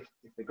if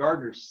the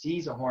gardener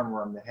sees a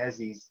hornworm that has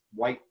these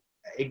white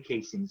egg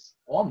casings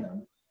on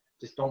them,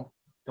 just don't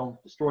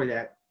destroy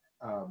that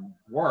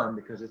worm,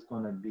 because it's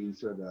going to be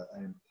sort of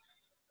an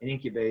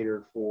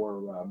incubator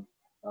for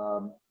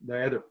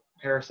the other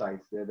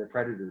parasites, the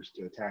predators,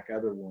 to attack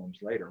other worms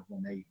later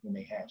when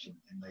they hatch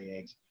and lay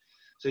eggs.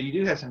 So you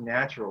do have some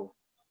natural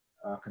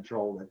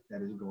control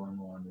that is going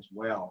on as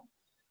well.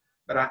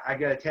 But I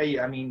got to tell you,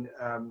 I mean,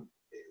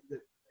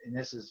 and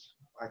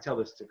I tell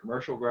this to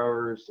commercial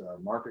growers,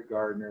 market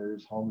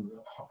gardeners,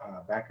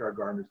 backyard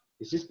gardeners,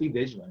 is just be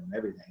vigilant in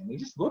everything. I mean,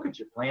 just look at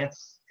your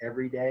plants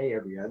every day,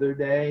 every other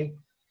day.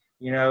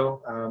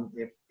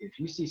 If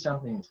you see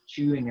something that's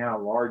chewing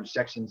out large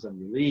sections of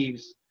your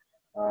leaves,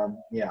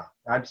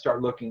 I'd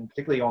start looking,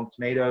 particularly on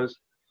tomatoes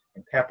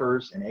and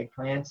peppers and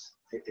eggplants.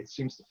 It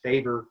seems to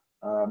favor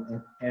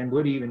and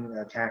would even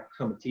attack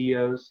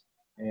tomatillos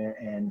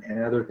and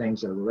other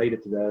things that are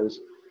related to those.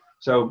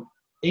 So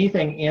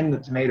anything in the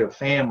tomato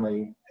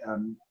family,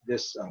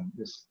 this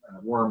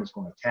worm is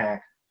going to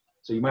attack.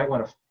 So you might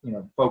want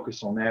to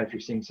focus on that if you're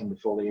seeing some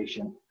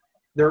defoliation.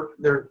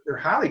 They're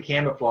highly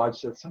camouflaged,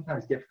 so it's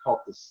sometimes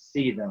difficult to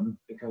see them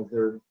because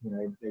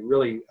they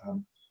really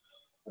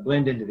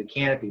blend into the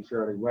canopy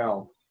fairly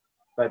well.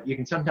 But you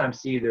can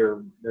sometimes see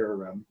their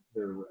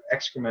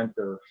excrement,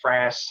 their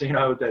frass,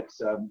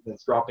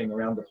 that's dropping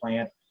around the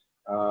plant.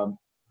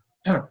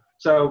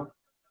 So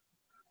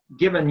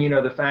given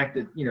the fact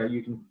that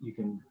you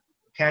can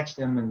catch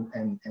them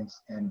and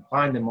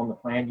find them on the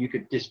plant, you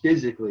could just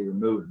physically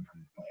remove them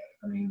from the plant.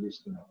 I mean,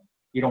 just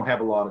you don't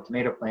have a lot of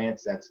tomato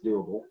plants, that's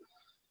doable.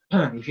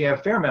 If you have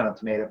a fair amount of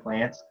tomato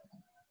plants,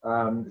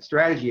 the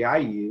strategy I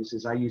use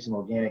is I use an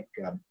organic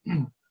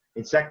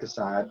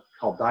insecticide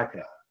called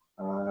Dipel,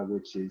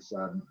 which is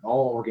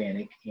all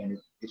organic, and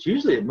it's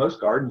usually at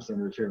most garden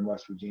centers here in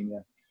West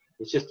Virginia.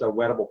 It's just a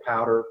wettable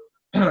powder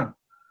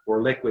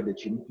or liquid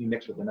that you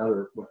mix with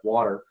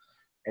water,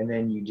 and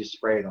then you just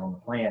spray it on the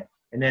plant.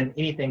 And then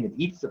anything that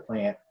eats the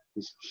plant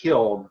is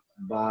killed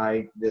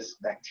by this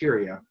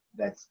bacteria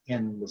that's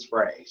in the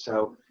spray.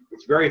 So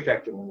it's very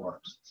effective on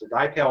worms. So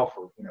dipel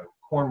for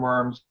corn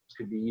worms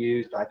could be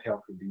used.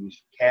 Dipel could be used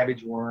for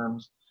cabbage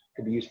worms.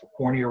 Could be used for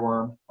cornier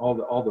worm. All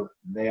the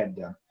bad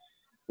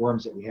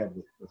worms that we have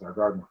with our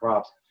garden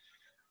crops.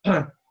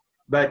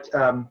 But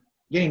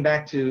getting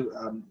back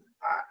to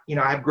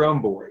I've grown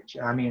borage.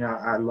 I mean,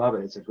 I love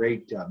it. It's a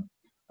great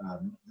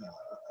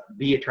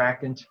bee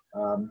attractant.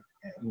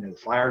 The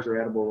flowers are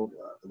edible,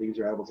 the leaves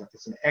are edible.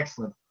 It's an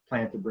excellent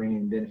plant to bring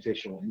in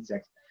beneficial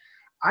insects.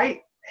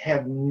 I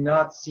have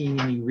not seen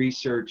any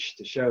research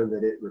to show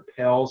that it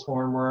repels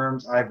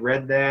hornworms. I've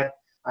read that.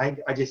 I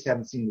just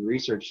haven't seen the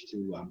research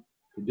to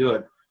do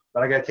it.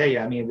 But I got to tell you,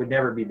 I mean, it would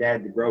never be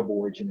bad to grow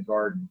borage in the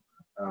garden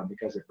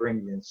because it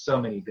brings in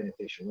so many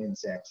beneficial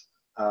insects.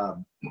 I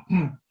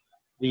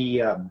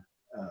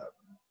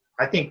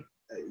think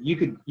you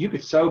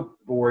could sow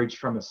borage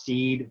from a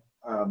seed,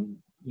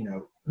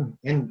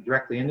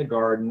 directly in the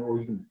garden, or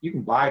you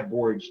can buy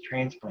borage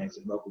transplants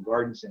at local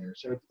garden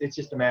centers. So it's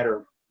just a matter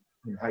of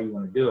how you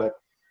want to do it.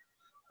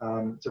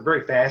 It's a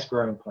very fast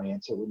growing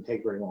plant, so it wouldn't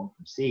take very long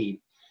from seed.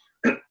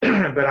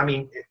 But I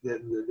mean,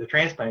 the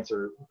transplants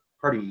are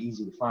pretty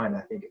easy to find,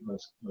 I think, at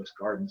most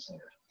garden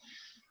centers.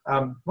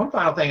 One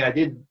final thing I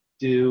did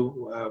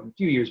do a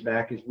few years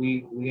back is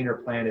we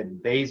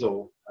interplanted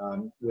basil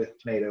with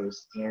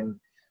tomatoes, and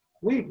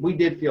we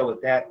did feel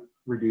that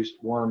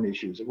reduced worm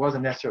issues. It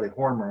wasn't necessarily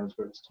hornworms,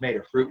 but it's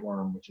tomato fruit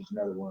worm, which is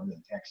another worm that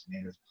attacks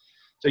tomatoes.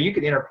 So you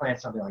could interplant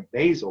something like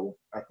basil,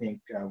 I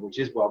think, which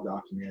is well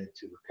documented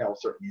to repel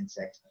certain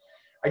insects.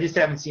 I just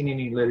haven't seen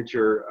any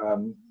literature,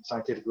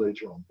 scientific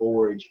literature on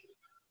borage,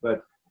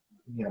 but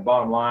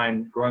bottom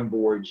line, growing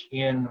borage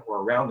in or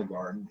around the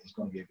garden is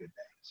going to be a good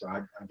thing. So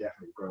I'd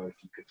definitely grow if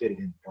you could fit it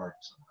in the garden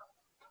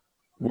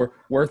somehow.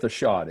 Worth a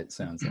shot, it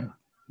sounds like.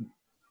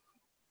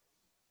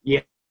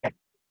 Yeah,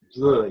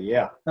 absolutely,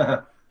 yeah.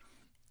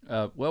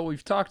 Well,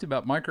 we've talked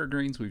about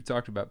microgreens, we've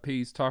talked about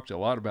peas, talked a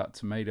lot about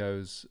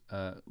tomatoes.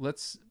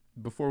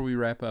 Before we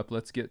wrap up,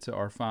 let's get to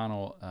our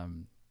final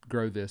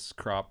grow this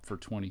crop for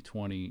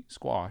 2020,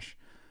 squash.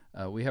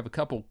 We have a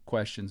couple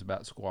questions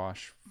about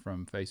squash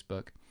from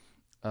Facebook.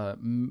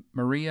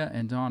 Maria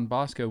and Don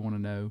Bosco want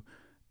to know,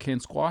 can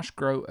squash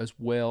grow as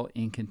well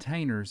in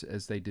containers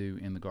as they do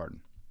in the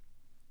garden?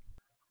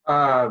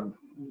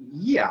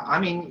 Yeah, I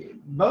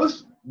mean,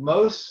 most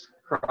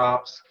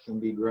crops can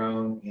be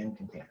grown in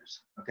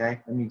containers. Okay,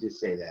 let me just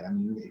say that. I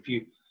mean,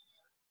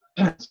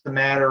 it's a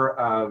matter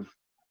of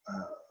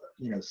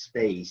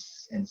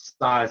space and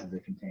size of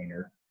the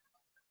container.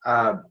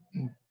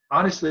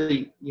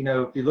 Honestly,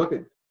 if you look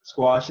at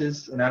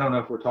squashes, and I don't know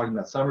if we're talking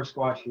about summer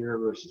squash here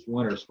versus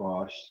winter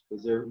squash,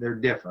 because they're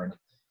different.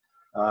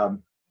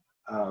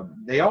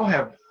 They all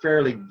have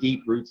fairly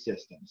deep root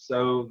systems,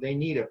 so they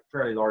need a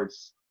fairly large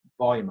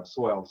volume of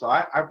soil. So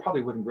I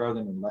probably wouldn't grow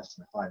them in less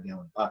than a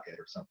 5-gallon bucket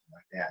or something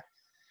like that.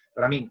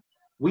 But I mean,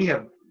 we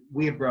have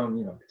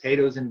grown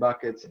potatoes in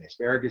buckets and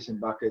asparagus in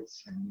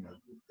buckets and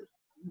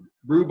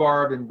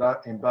rhubarb in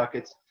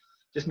buckets.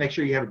 Just make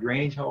sure you have a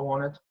drainage hole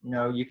on it.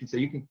 You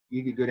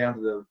could go down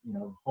to the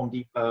Home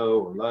Depot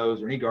or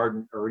Lowe's or any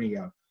garden or any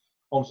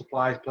home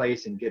supplies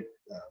place and get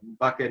a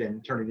bucket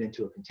and turn it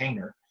into a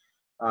container.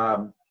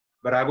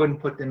 But I wouldn't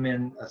put them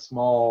in a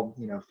small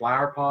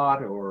flower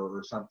pot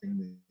or something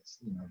that's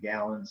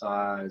gallon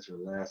size or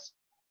less.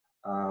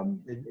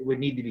 It would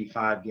need to be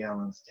 5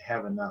 gallons to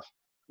have enough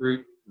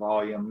root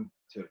volume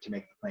to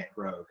make the plant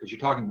grow, because you're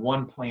talking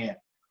one plant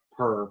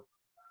per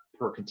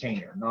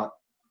container, not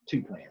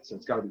 2 plants. So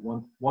it's got to be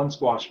one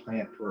squash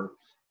plant per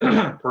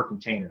per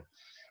container.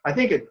 I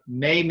think it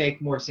may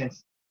make more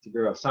sense to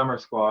grow a summer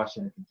squash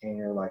in a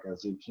container like a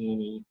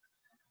zucchini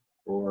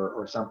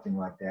or something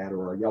like that,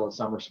 or a yellow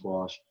summer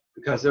squash,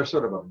 because they're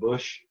sort of a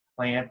bush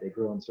plant. They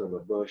grow in sort of a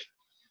bush.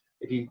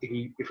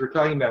 If you're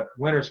talking about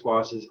winter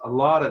squashes, a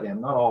lot of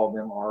them, not all of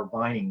them, are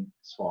vining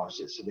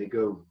squashes, so they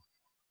go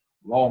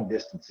long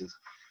distances.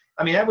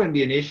 I mean, that wouldn't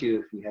be an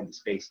issue if you had the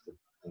space to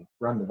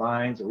run the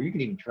vines, or you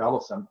can even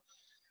trellis them.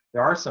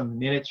 There are some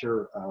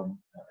miniature,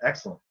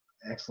 excellent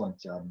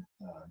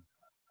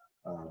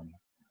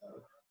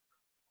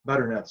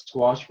butternut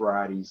squash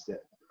varieties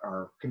that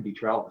can be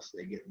trellised.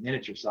 They get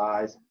miniature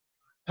size,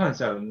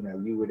 so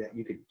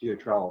you could do a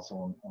trellis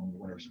on the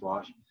winter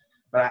squash.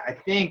 But I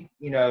think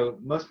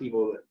most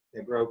people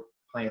that grow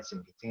plants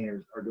in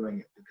containers are doing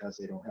it because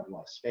they don't have a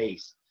lot of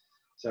space.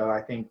 So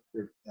I think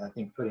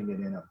putting it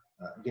in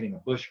getting a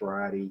bush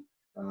variety,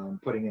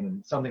 putting it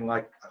in something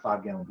like a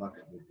 5-gallon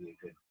bucket would be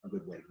a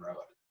good way to grow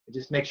it.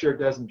 Just make sure it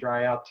doesn't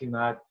dry out too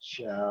much,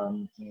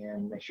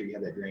 and make sure you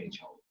have that drainage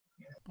hole.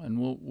 And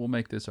we'll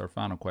make this our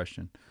final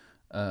question.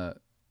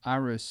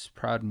 Iris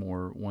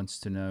Pridemore wants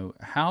to know,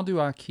 how do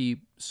I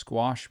keep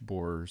squash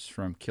borers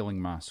from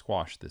killing my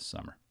squash this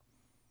summer?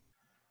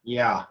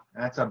 Yeah,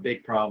 that's a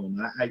big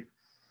problem.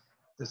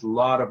 there's a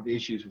lot of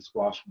issues with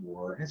squash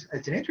borer.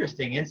 It's an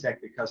interesting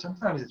insect because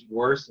sometimes it's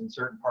worse in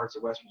certain parts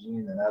of West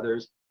Virginia than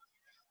others.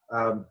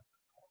 I'm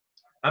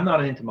not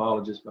an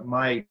entomologist, but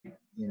my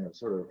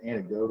sort of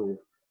anecdotal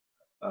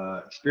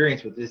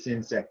experience with this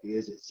insect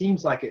is it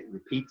seems like it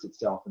repeats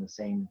itself in the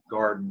same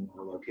garden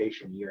or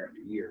location year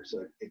after year.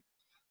 So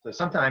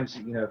sometimes,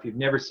 if you've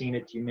never seen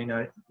it, you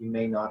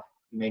may not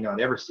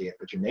ever see it,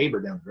 but your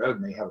neighbor down the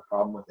road may have a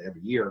problem with it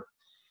every year.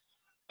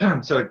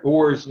 So it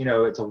bores,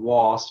 it's a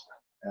wasp.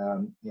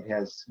 It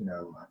has,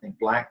 I think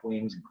black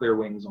wings and clear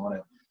wings on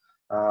it.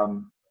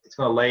 It's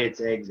going to lay its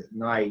eggs at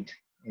night,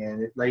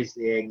 and it lays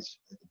the eggs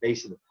at the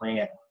base of the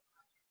plant,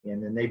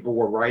 and then they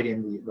bore right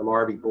in the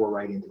larvae bore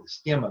right into the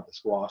stem of the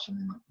squash, and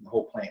then the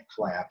whole plant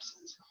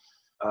collapses.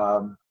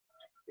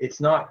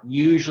 It's not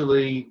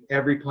usually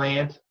every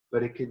plant,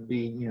 but it could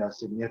be, a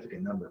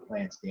significant number of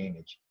plants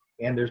damaged,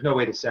 and there's no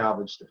way to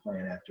salvage the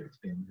plant after it's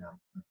been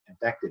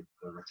infected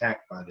or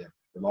attacked by the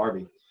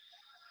larvae.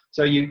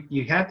 So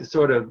you have to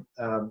sort of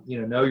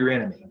know your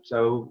enemy.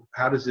 So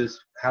how does this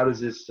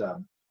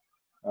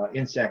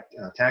insect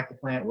attack the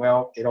plant?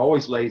 Well, it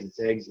always lays its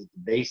eggs at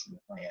the base of the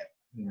plant.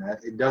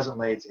 It doesn't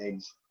lay its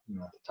eggs at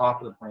the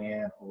top of the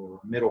plant or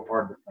middle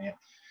part of the plant.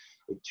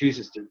 It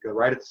chooses to go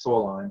right at the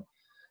soil line.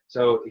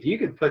 So if you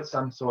could put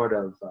some sort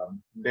of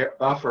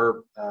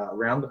buffer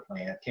around the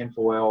plant,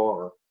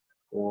 tinfoil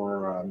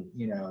or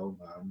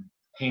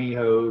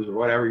pantyhose or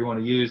whatever you want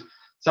to use,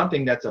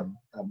 something that's a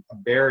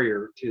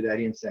barrier to that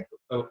insect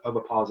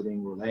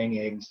ovipositing or laying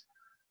eggs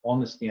on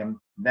the stem,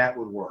 that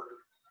would work.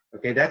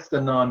 Okay, that's the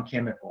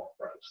non-chemical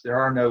approach. There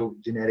are no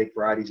genetic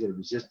varieties that are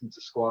resistant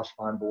to squash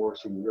vine borer,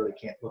 so you really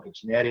can't look at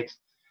genetics.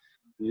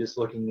 You're just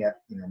looking at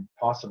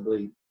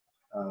possibly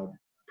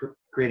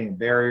creating a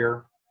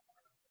barrier.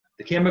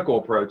 The chemical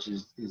approach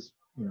is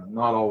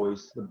not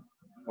always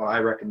what I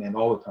recommend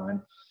all the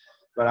time.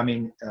 But I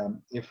mean,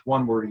 if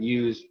one were to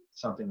use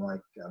something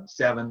like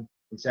 7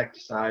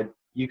 insecticide,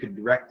 you could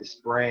direct the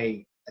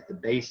spray at the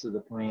base of the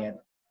plant,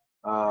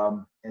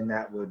 and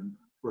that would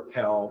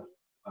repel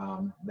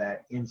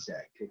that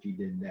insect if you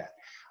did that.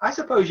 I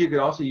suppose you could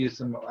also use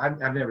some. I've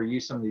never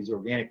used some of these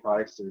organic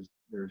products.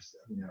 There's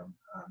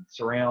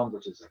Surround,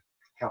 which is a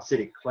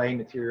calcitic clay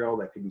material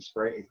that could be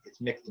sprayed. It's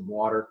mixed in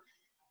water.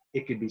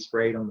 It could be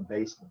sprayed on the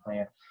base of the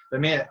plant. But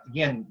man,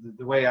 again,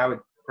 the way I would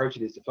approach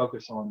it is to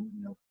focus on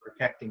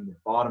protecting the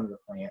bottom of the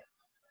plant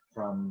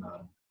from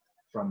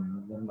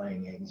them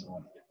laying eggs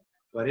on it.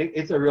 But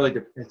it's a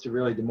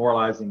really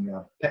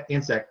demoralizing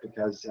insect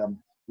because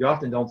you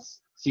often don't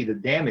see the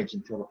damage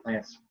until the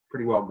plant's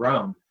pretty well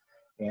grown,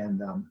 and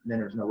then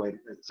there's no way.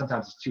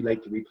 Sometimes it's too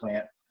late to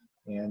replant,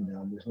 and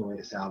there's no way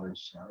to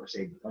salvage or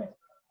save the plant.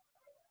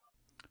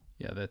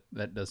 Yeah,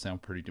 that does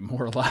sound pretty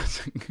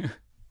demoralizing.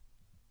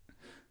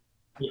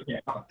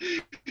 Yeah,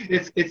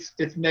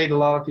 it's made a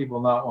lot of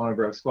people not want to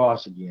grow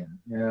squash again.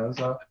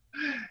 So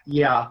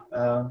yeah,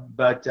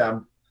 but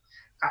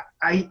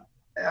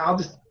I'll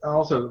just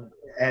also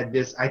add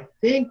this. I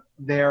think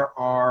there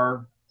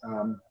are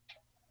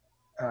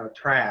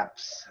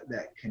traps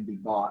that can be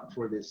bought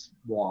for this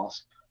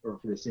wasp or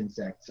for this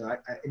insect. So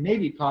it may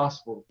be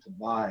possible to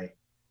buy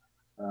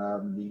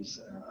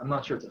these. I'm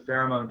not sure it's a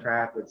pheromone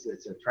trap. It's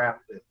a trap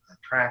that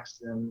attracts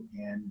them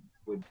and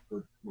would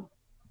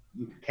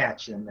you could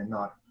catch them and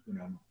not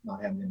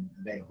have them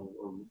available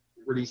or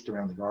released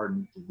around the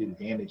garden to do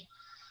the damage.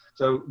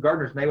 So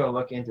gardeners may want to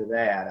look into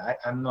that.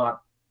 I'm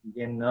not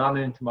an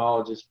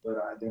entomologist, but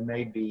there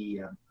may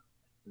be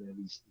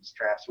these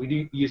traps. We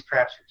do use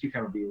traps for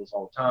cucumber beetles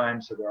all the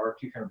time, so there are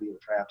cucumber beetle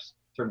traps.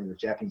 Certainly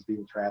there's Japanese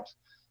beetle traps.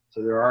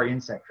 So there are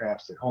insect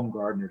traps that home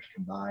gardeners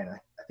can buy, and I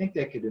think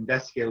they could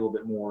investigate a little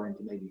bit more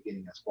into maybe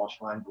getting a squash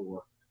vine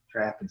borer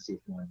trap and see if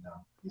one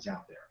is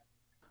out there.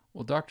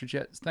 Well, Dr.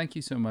 Jett, thank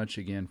you so much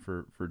again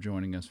for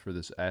joining us for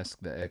this Ask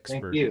the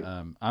Expert. Thank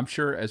you. I'm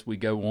sure as we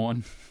go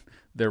on,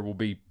 there will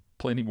be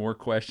plenty more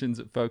questions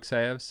that folks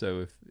have.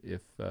 So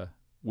if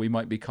we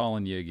might be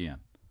calling you again.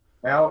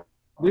 Well,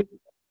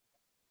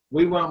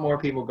 we want more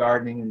people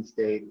gardening in the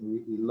state.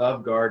 We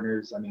love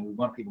gardeners. I mean, we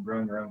want people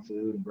growing their own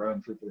food and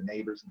growing food for the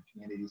neighbors and the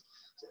communities.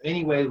 So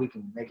any way we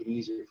can make it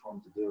easier for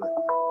them to do it,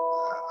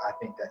 I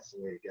think that's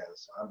the way to go.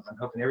 So I'm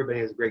hoping everybody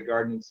has a great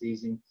gardening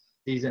season,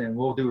 and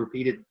we'll do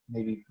repeated,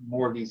 maybe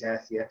more of these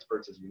Ask the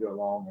Experts as we go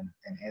along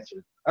and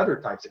answer other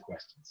types of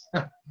questions.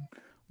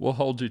 We'll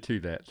hold you to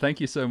that.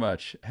 Thank you so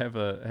much. Have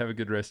a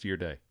good rest of your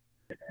day.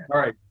 All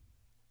right.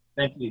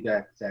 Thank you,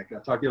 Zach.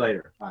 I'll talk to you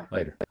later. Bye.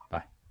 Later.